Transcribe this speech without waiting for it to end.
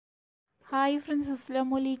Hi friends,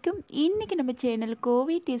 அஸ்ஸலாமு அலைக்கும். இன்றைக்கி நம்ம சேனல்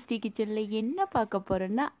கோவி டேஸ்டி கிச்சனில் என்ன பார்க்க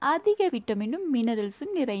போகிறோன்னா, அதிக விட்டமினும்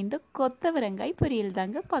மினரல்ஸும் நிறைந்த கொத்தவரங்காய் பொரியல்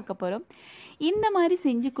தாங்க பார்க்க போகிறோம். இந்த மாதிரி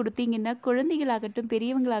செஞ்சு கொடுத்தீங்கன்னா குழந்தைகளாகட்டும்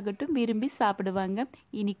பெரியவங்களாகட்டும் விரும்பி சாப்பிடுவாங்க.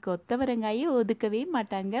 இனி கொத்தவரங்காயை ஒதுக்கவே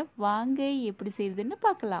மாட்டாங்க. வாங்க எப்படி செய்யுதுன்னு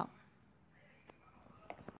பார்க்கலாம்.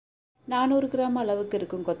 400 கிராம் அளவுக்கு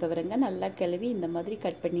இருக்கும் கொத்தவரங்காய் நல்லா கழுவி இந்த மாதிரி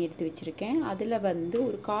கட் பண்ணி எடுத்து வச்சுருக்கேன். அதில்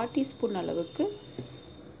ஒரு 1/4 டீஸ்பூன் அளவுக்கு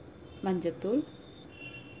மஞ்சத்தூள்,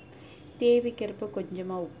 தேவைக்கிறப்ப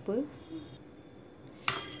கொஞ்சமாக உப்பு,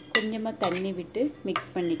 கொஞ்சமாக தண்ணி விட்டு மிக்ஸ்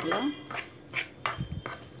பண்ணிக்கலாம்.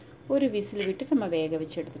 ஒரு விசில் விட்டு நம்ம வேக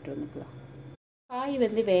வச்சு எடுத்துகிட்டு வந்துக்கலாம்.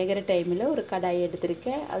 காய் வேகிற டைமில் ஒரு கடாய்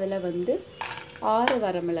எடுத்துருக்கேன். அதில் 6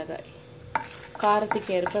 வரமிளகாய்,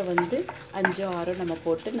 காரத்துக்கு ஏற்ப 5 6 நம்ம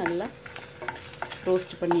போட்டு நல்லா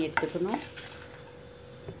ரோஸ்ட் பண்ணி எடுத்துக்கணும்.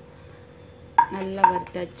 நல்லா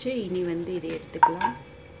வறுத்தாச்சு. இனி இதை எடுத்துக்கலாம்.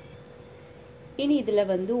 இனி இதில்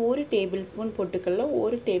 1 டேபிள் ஸ்பூன் பொட்டுக்கடலை,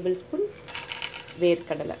 1 டேபிள் ஸ்பூன்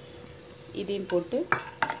வேர்க்கடலை இதையும் போட்டு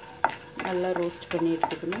நல்லா ரோஸ்ட் பண்ணி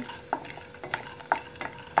எடுத்துக்கணும்.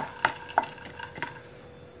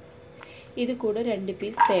 இது கூட 2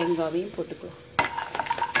 பீஸ் தேங்காவையும் போட்டுக்கலாம்.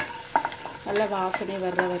 நல்லா வாசனை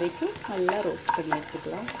வர்ற வரைக்கும் நல்லா ரோஸ்ட் பண்ணி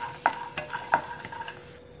எடுத்துக்கலாம்.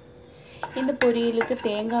 இந்த பொரியலுக்கு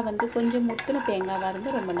தேங்காய் கொஞ்சம் முத்தின தேங்காவாக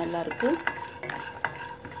இருந்தால் ரொம்ப நல்லாயிருக்கும்.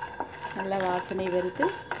 நல்லா வாசனை வருது.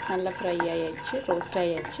 நல்லா ஃப்ரை ஆயாச்சு, ரோஸ்ட்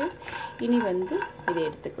ஆயாச்சு. இனி இதை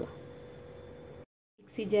எடுத்துக்கலாம்.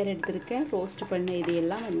 மிக்ஸி ஜார் எடுத்துருக்கேன். ரோஸ்ட் பண்ண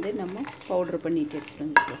இதையெல்லாம் நம்ம பவுட்ரு பண்ணிட்டு எடுத்துகிட்டு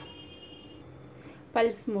வந்துக்கலாம்.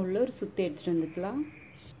 பல்ஸ் மோடில் ஒரு சுற்றி எடுத்துகிட்டு வந்துக்கலாம்.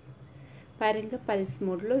 பாருங்கள், பல்ஸ்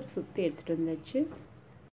மோடில் ஒரு சுற்றி எடுத்துகிட்டு வந்தாச்சு.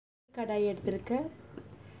 கடாய் எடுத்துருக்கேன்.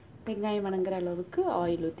 வெங்காயம் வணங்குற அளவுக்கு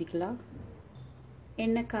ஆயில் ஊற்றிக்கலாம்.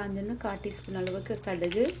 எண்ணெய் காஞ்சோன்னு 1/4 டீஸ்பூன் அளவுக்கு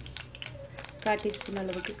கடுகு, 1/4 டீஸ்பூன்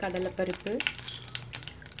அளவுக்கு கடலைப்பருப்பு,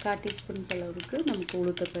 1/4 டீஸ்பூன் அளவுக்கு நமக்கு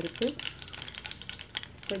உளுத்தப்பருப்பு,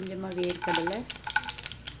 கொஞ்சமாக வேர்க்கடலை,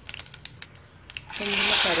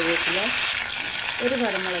 கொஞ்சமாக கருவேப்பிலை, ஒரு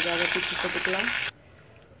வரமிளகாவை பிச்சு போட்டுக்கலாம்.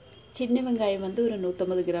 சின்ன வெங்காயம் ஒரு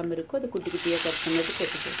 150 கிராம் இருக்கும். அது குட்டி குட்டியாக கட் பண்ணது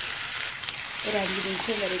போட்டுட்டு ஒரு 5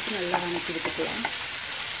 நிமிஷம் வரைக்கும் நல்லா வணக்கி எடுத்துக்கலாம்.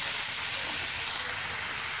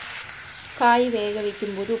 காய் வேக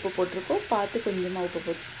வைக்கும்போது உப்பு போட்டிருக்கோம். பார்த்து கொஞ்சமாக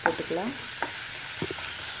உப்பு போட்டுக்கலாம்.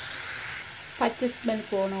 பச்சை ஸ்மெல்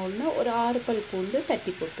போன உடனே ஒரு 6 பல் பூண்டு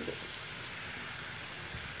தட்டி போட்டுது.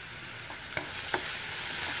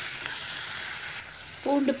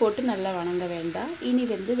 பூண்டு போட்டு நல்லா வணங்க வேண்டாம். இனி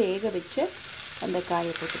வேக வச்ச அந்த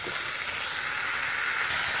காயை போட்டுக்கலாம்.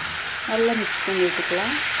 நல்லா மிக்ஸ் பண்ணி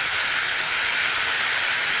எடுத்துக்கலாம்.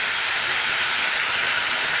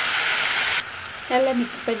 நல்லா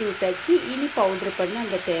மிக்ஸ் பண்ணி விட்டாச்சு. இனி பவுட்ரு பண்ணி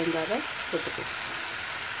அந்த தேங்காவை போட்டுக்கலாம்.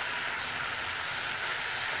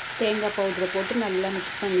 தேங்காய் பவுடரை போட்டு நல்லா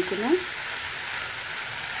மிக்ஸ் பண்ணிக்கணும்.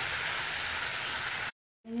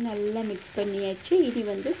 நல்லா மிக்ஸ் பண்ணியாச்சு. இனி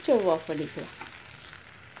ஸ்டவ் ஆஃப் பண்ணிக்கலாம்.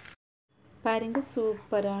 பாருங்கள்,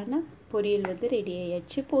 சூப்பரான பொரியல் ரெடி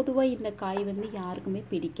ஆயாச்சு. பொதுவாக இந்த காய் யாருக்குமே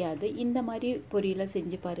பிடிக்காது. இந்த மாதிரி பொரியலை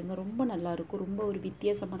செஞ்சு பாருங்கள், ரொம்ப நல்லாயிருக்கும். ரொம்ப ஒரு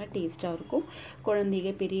வித்தியாசமான டேஸ்ட்டாக இருக்கும்.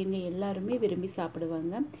 குழந்தைங்க பெரியவங்க எல்லாருமே விரும்பி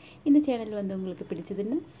சாப்பிடுவாங்க. இந்த சேனல் உங்களுக்கு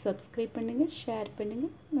பிடிச்சதுன்னு சப்ஸ்கிரைப் பண்ணுங்கள், ஷேர்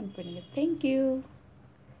பண்ணுங்கள், கமெண்ட் பண்ணுங்கள். தேங்க்யூ.